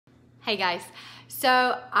Hey guys,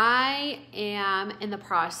 so I am in the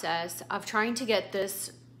process of trying to get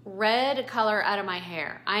this red color out of my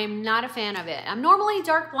hair. I am not a fan of it. I'm normally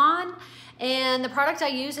dark blonde and the product I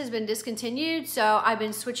use has been discontinued, so I've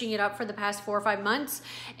been switching it up for the past 4 or 5 months,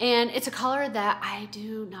 and it's a color that I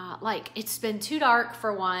do not like. It's been too dark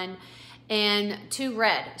for one and too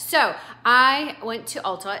red. So I went to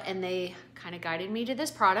Ulta and they kind of guided me to this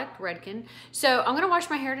product, Redken. So I'm gonna wash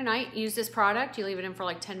my hair tonight, use this product. You leave it in for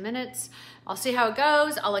like 10 minutes. I'll see how it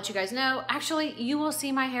goes. I'll let you guys know. Actually, you will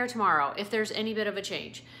see my hair tomorrow if there's any bit of a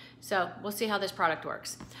change. So we'll see how this product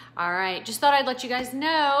works. All right, just thought I'd let you guys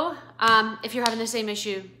know if you're having the same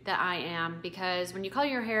issue that I am, because when you color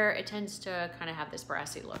your hair, it tends to kind of have this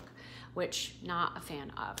brassy look, which not a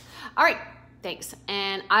fan of. All right, thanks.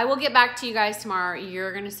 And I will get back to you guys tomorrow.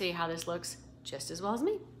 You're gonna see how this looks just as well as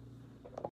me.